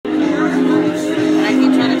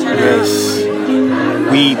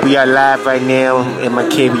We are live right now in my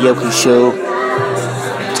karaoke show.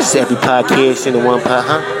 Just every podcast in the one pod,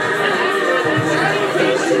 huh?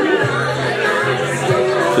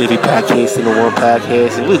 Every podcast in the one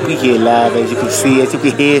podcast. And we here live, as you can see, as you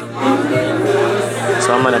can hear.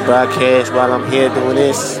 So I'm on a broadcast while I'm here doing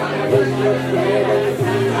this.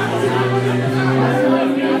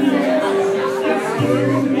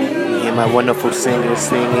 Yeah, my wonderful singer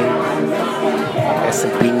singing. Got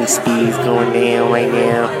some Britney Spears going down right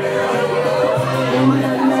now.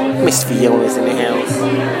 Miss Fiona's in the house.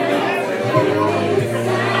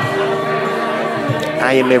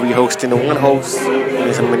 I am every host in the one host.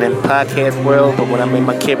 I'm in the podcast world, but when I'm in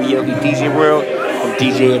my karaoke DJ world, I'm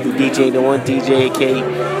DJ every DJ, the one DJ,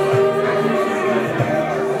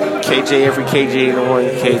 KJ every KJ, the one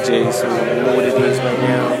KJ. So you know what it is right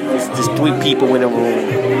now. There's 3 people in the room.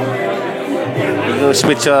 We're gonna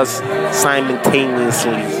switch us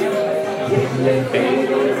simultaneously. Here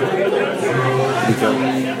we go.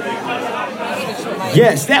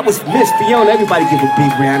 Yes, that was Miss Fiona. Everybody give a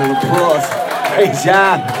big round of applause. Great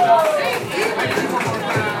job.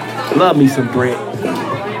 Love me some Brit.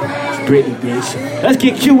 It's Britney, bitch. Let's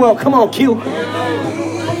get Q up. Come on, Q.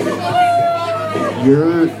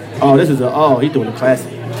 Oh, this is he's doing a classic.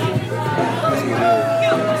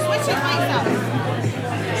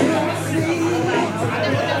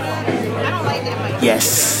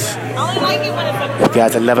 Yes. You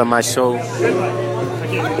guys are loving my show.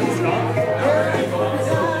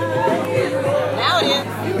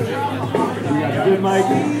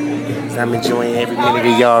 I'm enjoying every minute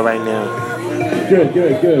of y'all right now.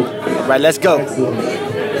 Good. All right, let's go.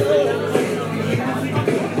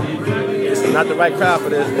 It's not the right crowd for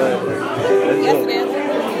this, but yes, it is.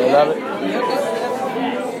 You love it?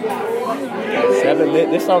 7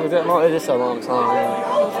 minutes. This song is that long? It's a long song.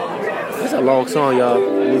 It's a long song, y'all.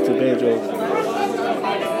 Luther Vandross.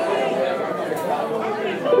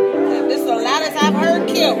 This is the loudest I've heard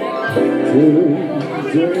Kill.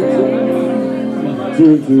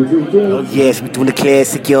 Oh yes, we're doing the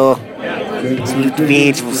classic, y'all. It's Luther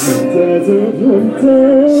Vandross.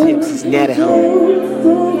 Shit, this is Natty Home.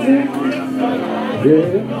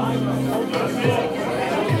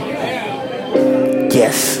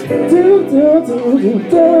 Yes.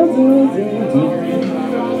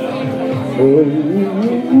 Oh,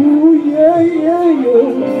 yeah.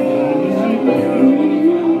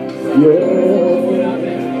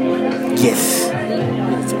 Yes.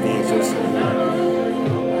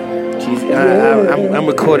 I'm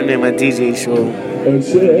recording in my DJ show.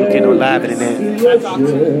 You can go live in that.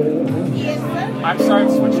 I'm sorry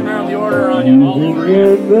to switch around the order on you all over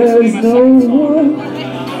again. There's no one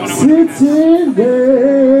sitting there.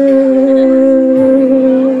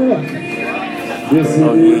 This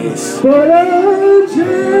is but a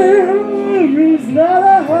dream is not a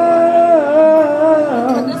house,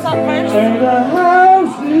 and the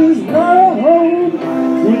house is not a home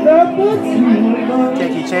without the two. Can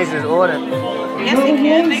he change his order? Yes, they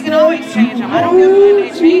can. They can always change them. I don't care when they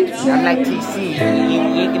change them. I'm like TC. You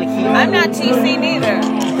ain't gonna keep I'm not TC neither.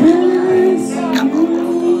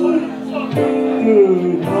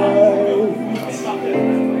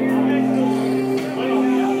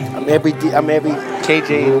 I'm every KJ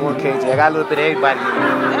and one KJ. I got a little bit of everybody.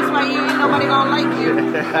 That's why you ain't nobody gonna like you.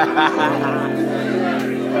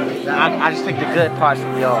 I just take the good parts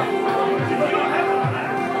from y'all.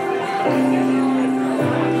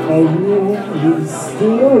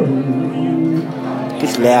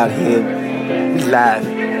 It's loud here. We live.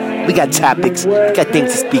 We got topics. We got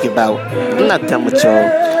things to speak about. I'm not done with y'all.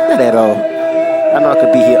 Not at all. I know I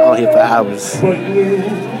could be here all here for hours.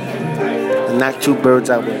 And knock 2 birds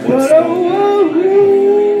out with one stone.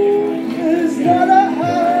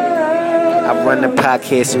 I run the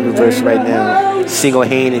podcast universe right now.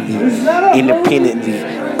 Single-handedly. Independently.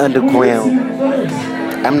 Underground.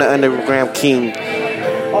 I'm the underground king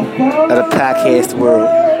of the podcast world.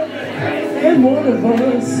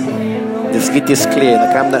 Let's get this clear.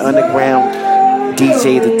 Like I'm the underground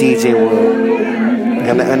DJ of the DJ world.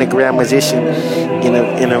 I'm the underground musician in a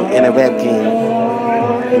rap game,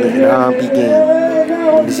 in an R&B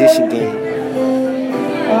game, musician game.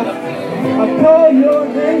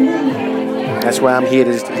 That's why I'm here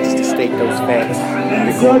to state those facts.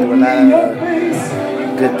 We're going through a lot of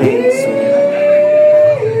good things.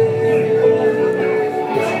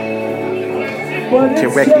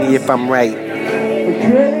 Correct me if I'm right.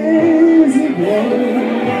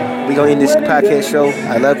 We gonna end this podcast show.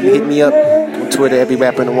 I love you. Hit me up on Twitter, every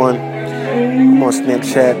rapper in the one. I'm on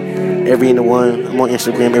Snapchat, every in the one. I'm on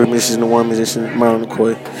Instagram, every musician in the one musician. Marlon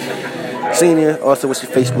McCoy. Senior. Also, what's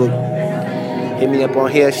your Facebook? Hit me up on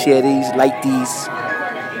here. Share these. Like these.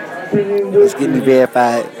 Let's get me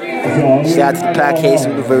verified. Shout out to the podcast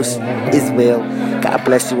universe as well. God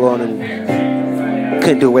bless you all, and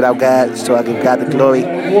couldn't do it without God, so I give God the glory.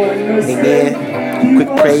 Amen. Quick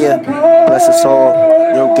prayer. Bless us all.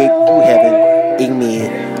 No gate through heaven.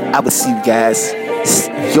 Amen. I will see you guys.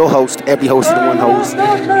 Your host, every host is the one host.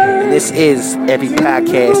 And this is every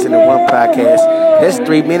podcast in the one podcast. There's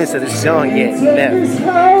 3 minutes of the song yet left.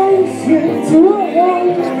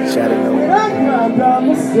 Shout out.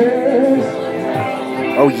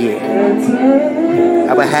 Oh yeah.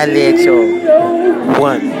 I will holler at y'all.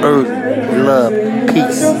 One, earth, love,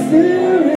 peace.